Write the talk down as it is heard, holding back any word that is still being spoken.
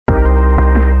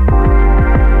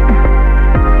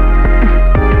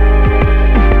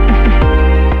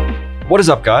What is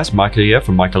up, guys? Michael here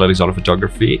from Michael Alexander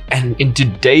Photography, and in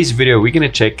today's video we're going to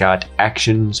check out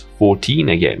Actions 14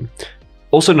 again,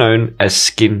 also known as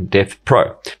Skin Depth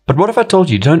Pro. But what if I told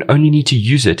you don't only need to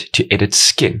use it to edit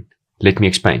skin? Let me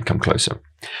explain. Come closer.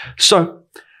 So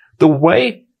the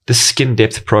way the Skin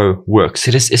Depth Pro works,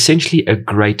 it is essentially a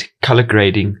great color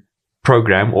grading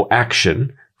program or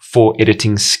action for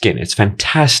editing skin. It's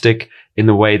fantastic in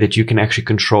the way that you can actually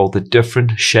control the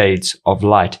different shades of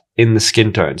light in the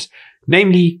skin tones,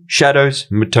 namely shadows,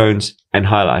 midtones, and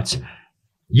highlights.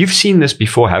 You've seen this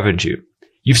before, haven't you?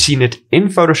 You've seen it in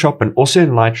Photoshop and also in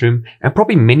Lightroom and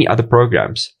probably many other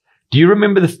programs. Do you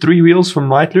remember the three wheels from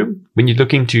Lightroom when you're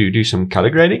looking to do some color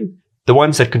grading? The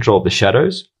ones that control the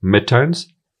shadows, midtones,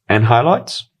 and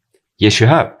highlights? Yes, you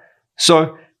have.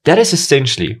 So that is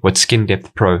essentially what Skin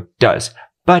Depth Pro does,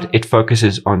 but it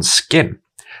focuses on skin.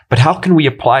 But how can we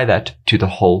apply that to the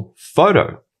whole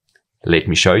photo? Let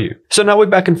me show you. So now we're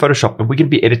back in Photoshop and we're going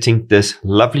to be editing this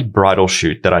lovely bridal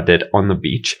shoot that I did on the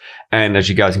beach. And as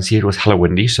you guys can see, it was hella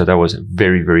windy. So that was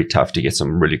very, very tough to get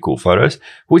some really cool photos,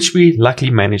 which we luckily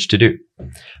managed to do.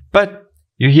 But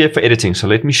you're here for editing. So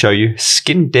let me show you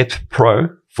Skin Depth Pro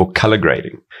for color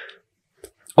grading.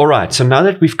 All right. So now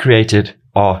that we've created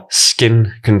our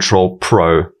Skin Control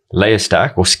Pro layer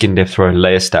stack or Skin Depth Pro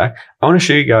layer stack, I want to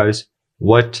show you guys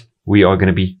what we are going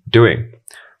to be doing.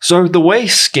 So the way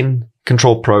Skin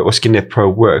Control Pro or Skin Depth Pro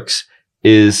works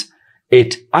is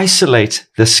it isolates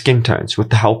the skin tones with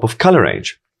the help of color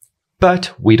range.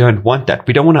 But we don't want that.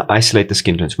 We don't want to isolate the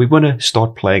skin tones. We want to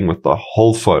start playing with the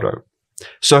whole photo.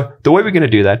 So the way we're going to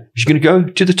do that is you're going to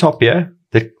go to the top here,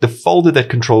 the folder that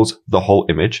controls the whole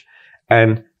image.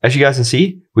 And as you guys can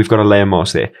see, we've got a layer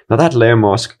mask there. Now that layer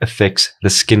mask affects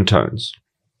the skin tones.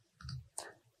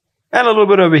 And a little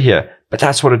bit over here, but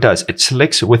that's what it does. It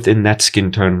selects within that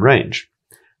skin tone range.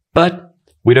 But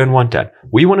we don't want that.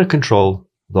 We want to control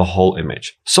the whole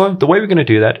image. So the way we're going to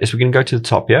do that is we're going to go to the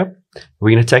top here.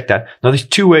 We're going to take that. Now there's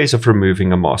two ways of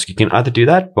removing a mask. You can either do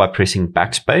that by pressing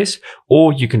backspace,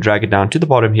 or you can drag it down to the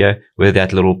bottom here where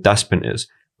that little dustbin is,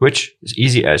 which is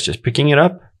easy as just picking it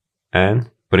up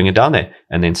and putting it down there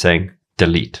and then saying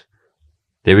delete.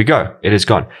 There we go. It is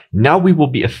gone. Now we will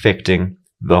be affecting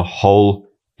the whole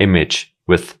image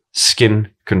with Skin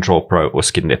Control Pro or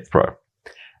Skin Depth Pro.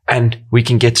 And we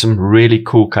can get some really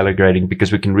cool color grading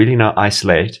because we can really now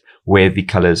isolate where the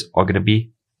colors are going to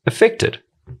be affected.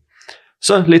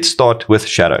 So let's start with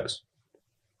shadows.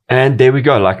 And there we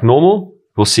go. Like normal,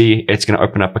 we'll see it's going to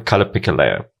open up a color picker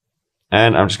layer.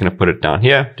 And I'm just going to put it down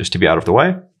here just to be out of the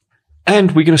way.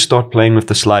 And we're going to start playing with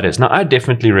the sliders. Now, I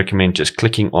definitely recommend just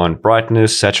clicking on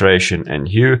brightness, saturation, and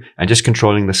hue, and just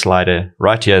controlling the slider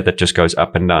right here that just goes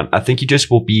up and down. I think you just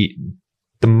will be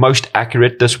the most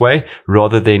accurate this way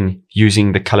rather than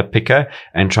using the color picker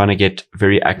and trying to get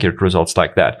very accurate results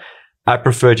like that. I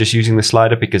prefer just using the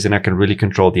slider because then I can really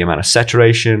control the amount of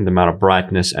saturation, the amount of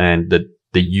brightness, and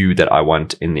the hue that I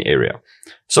want in the area.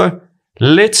 So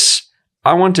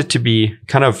I want it to be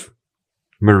kind of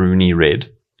maroony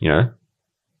red. You know,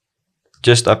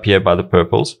 just up here by the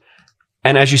purples.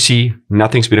 And as you see,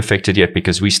 nothing's been affected yet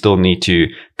because we still need to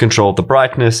control the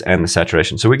brightness and the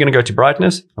saturation. So we're going to go to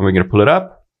brightness and we're going to pull it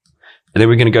up. And then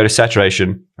we're going to go to saturation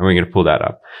and we're going to pull that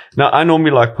up. Now, I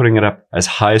normally like putting it up as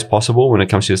high as possible when it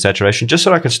comes to the saturation, just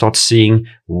so I can start seeing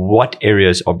what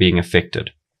areas are being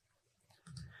affected.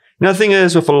 Now, the thing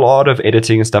is, with a lot of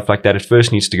editing and stuff like that, it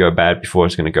first needs to go bad before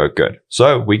it's going to go good.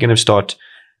 So we're going to start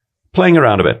playing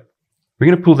around a bit. We're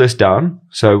going to pull this down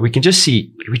so we can just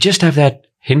see, we just have that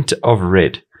hint of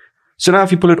red. So now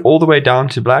if you pull it all the way down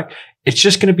to black, it's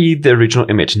just going to be the original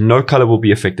image. No color will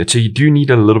be affected. So you do need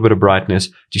a little bit of brightness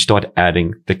to start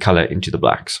adding the color into the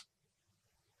blacks.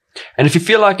 And if you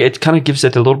feel like it kind of gives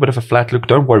it a little bit of a flat look,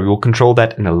 don't worry, we'll control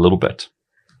that in a little bit.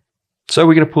 So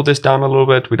we're going to pull this down a little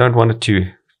bit. We don't want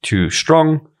it too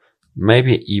strong.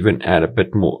 Maybe even add a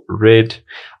bit more red.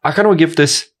 I kind of give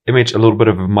this image a little bit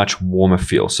of a much warmer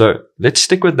feel. So let's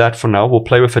stick with that for now. We'll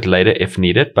play with it later if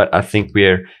needed, but I think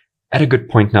we're at a good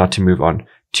point now to move on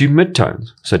to midtones.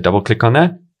 So double click on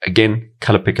that. Again,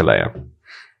 color picker layer.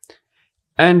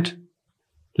 And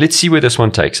let's see where this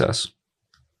one takes us.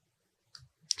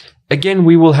 Again,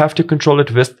 we will have to control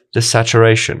it with the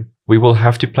saturation. We will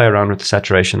have to play around with the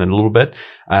saturation a little bit.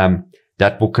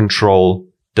 That will control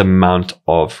the amount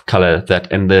of color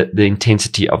and the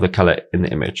intensity of the color in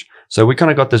the image. So we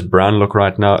kind of got this brown look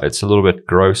right now. It's a little bit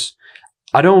gross.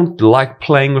 I don't like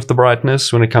playing with the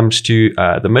brightness when it comes to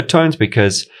the midtones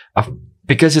because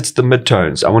it's the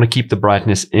midtones. I want to keep the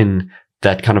brightness in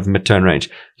that kind of midtone range.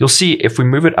 You'll see if we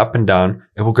move it up and down,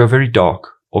 it will go very dark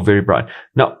or very bright.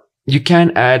 Now, you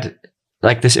can add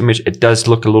like this image, it does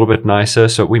look a little bit nicer.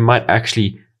 So we might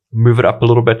actually move it up a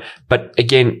little bit. But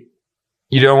again,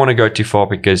 you don't want to go too far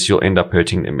because you'll end up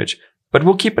hurting the image. But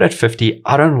we'll keep it at 50.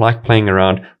 I don't like playing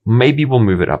around. Maybe we'll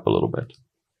move it up a little bit.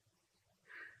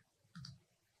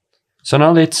 So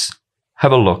now let's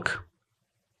have a look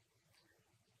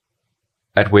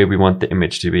at where we want the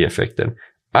image to be affected.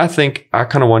 I think I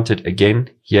kind of want it again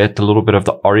here at a little bit of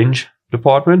the orange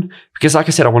department, because like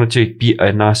I said, I want it to be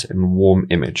a nice and warm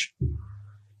image.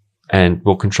 And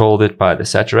we'll control it by the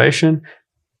saturation.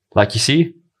 Like you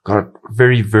see, got it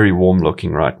very, very warm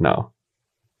looking right now.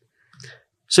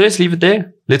 So let's leave it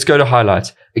there. Let's go to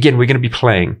highlights. Again, we're going to be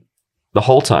playing the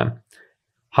whole time.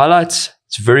 Highlights,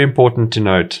 it's very important to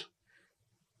note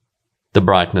the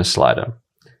brightness slider.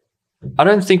 I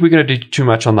don't think we're going to do too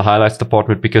much on the highlights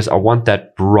department because I want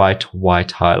that bright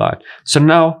white highlight. So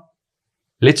now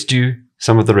let's do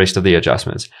some of the rest of the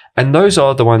adjustments. And those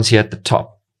are the ones here at the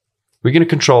top. We're going to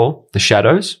control the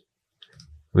shadows.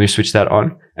 We're going to switch that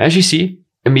on. As you see,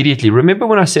 immediately, remember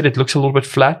when I said it looks a little bit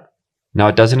flat? Now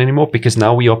it doesn't anymore because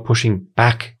now we are pushing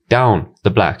back down the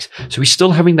blacks. So we're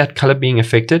still having that color being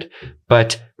affected,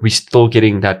 but we're still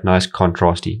getting that nice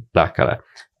contrasty black color.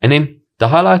 And then the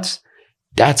highlights,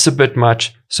 that's a bit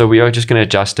much. So we are just going to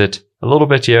adjust it a little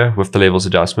bit here with the levels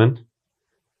adjustment,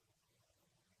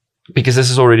 because this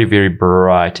is already a very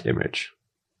bright image.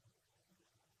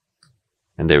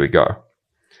 And there we go.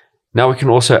 Now we can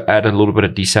also add a little bit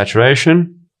of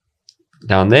desaturation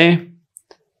down there.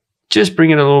 Just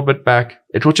bring it a little bit back.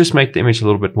 It will just make the image a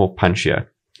little bit more punchier.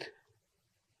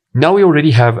 Now we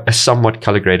already have a somewhat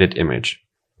color graded image.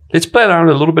 Let's play around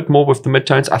a little bit more with the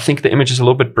midtones. I think the image is a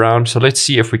little bit brown, so let's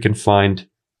see if we can find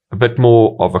a bit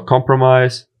more of a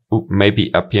compromise. Ooh,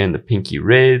 maybe up here in the pinky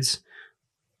reds,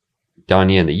 down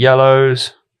here in the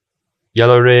yellows,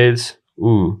 yellow reds.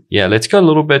 Ooh, yeah, let's go a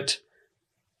little bit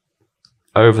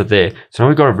over there. So now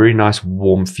we've got a very nice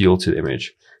warm feel to the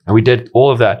image. And we did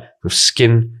all of that with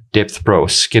Skin Depth Pro,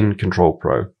 Skin Control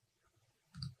Pro.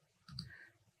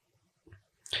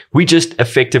 We just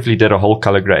effectively did a whole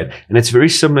color grade, and it's very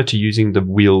similar to using the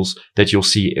wheels that you'll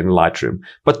see in Lightroom.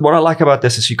 But what I like about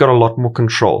this is you've got a lot more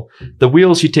control. The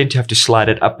wheels, you tend to have to slide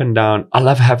it up and down. I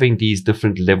love having these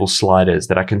different level sliders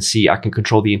that I can see. I can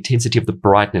control the intensity of the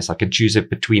brightness. I can choose it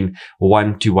between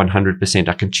 1 to 100%.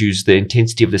 I can choose the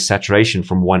intensity of the saturation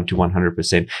from 1 to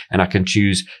 100%. And I can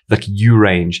choose the hue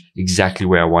range exactly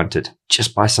where I want it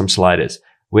just by some sliders.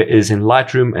 Whereas in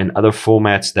Lightroom and other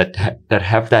formats that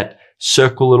have that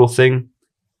circle little thing,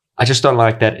 I just don't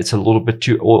like that. It's a little bit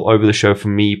too all over the show for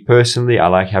me personally. I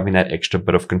like having that extra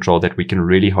bit of control that we can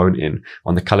really hone in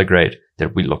on the color grade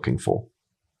that we're looking for.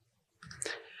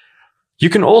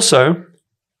 You can also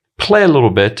play a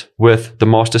little bit with the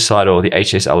master slider or the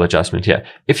HSL adjustment here.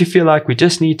 If you feel like we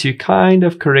just need to kind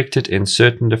of correct it in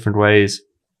certain different ways,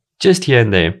 just here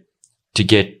and there, to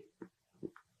get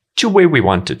to where we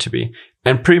want it to be.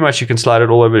 And pretty much you can slide it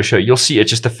all over the show. You'll see it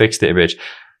just affects the image.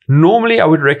 Normally, I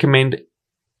would recommend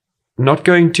not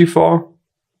going too far.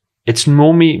 It's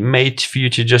normally made for you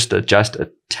to just adjust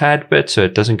a tad bit so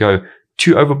it doesn't go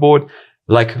too overboard.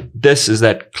 Like this is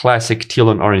that classic teal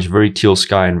and orange, very teal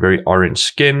sky and very orange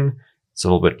skin. It's a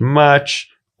little bit much.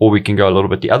 Or we can go a little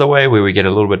bit the other way where we get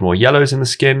a little bit more yellows in the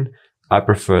skin. I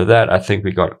prefer that. I think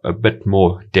we got a bit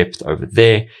more depth over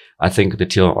there. I think the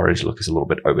teal and orange look is a little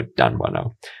bit overdone by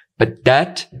now. But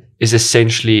that is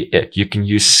essentially it. You can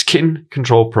use Skin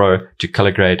Control Pro to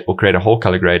color grade or create a whole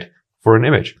color grade for an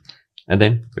image. And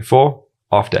then before,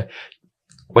 after.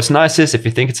 What's nice is if you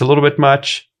think it's a little bit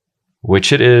much,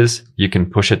 which it is, you can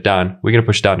push it down. We're going to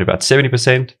push it down to about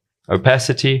 70%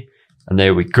 opacity. And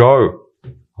there we go.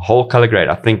 A whole color grade.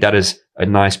 I think that is a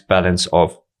nice balance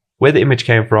of where the image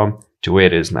came from to where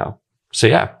it is now. So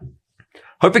yeah,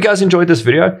 hope you guys enjoyed this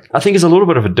video. I think it's a little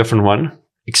bit of a different one,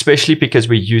 especially because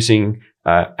we're using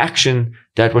action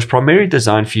that was primarily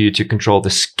designed for you to control the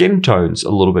skin tones a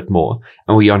little bit more.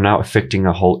 And we are now affecting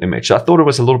a whole image. So I thought it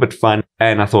was a little bit fun.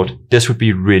 And I thought this would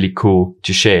be really cool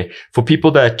to share for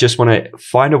people that just want to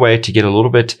find a way to get a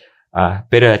little bit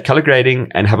better at color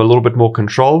grading and have a little bit more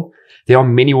control. There are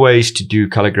many ways to do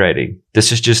color grading.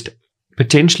 This is just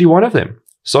potentially one of them.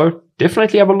 So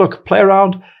definitely have a look, play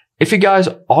around. If you guys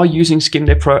are using Skin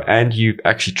Depth Pro and you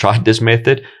actually tried this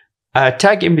method,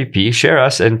 tag NBP, share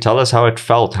us and tell us how it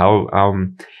felt,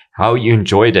 how you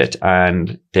enjoyed it.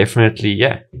 And definitely,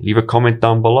 yeah, leave a comment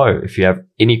down below if you have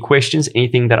any questions,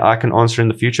 anything that I can answer in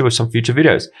the future with some future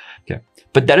videos. Okay.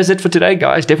 But that is it for today,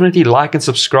 guys. Definitely like and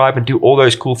subscribe and do all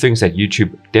those cool things that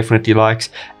YouTube definitely likes.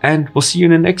 And we'll see you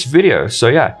in the next video. So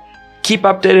yeah, keep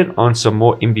updated on some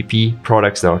more NBP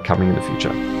products that are coming in the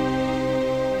future.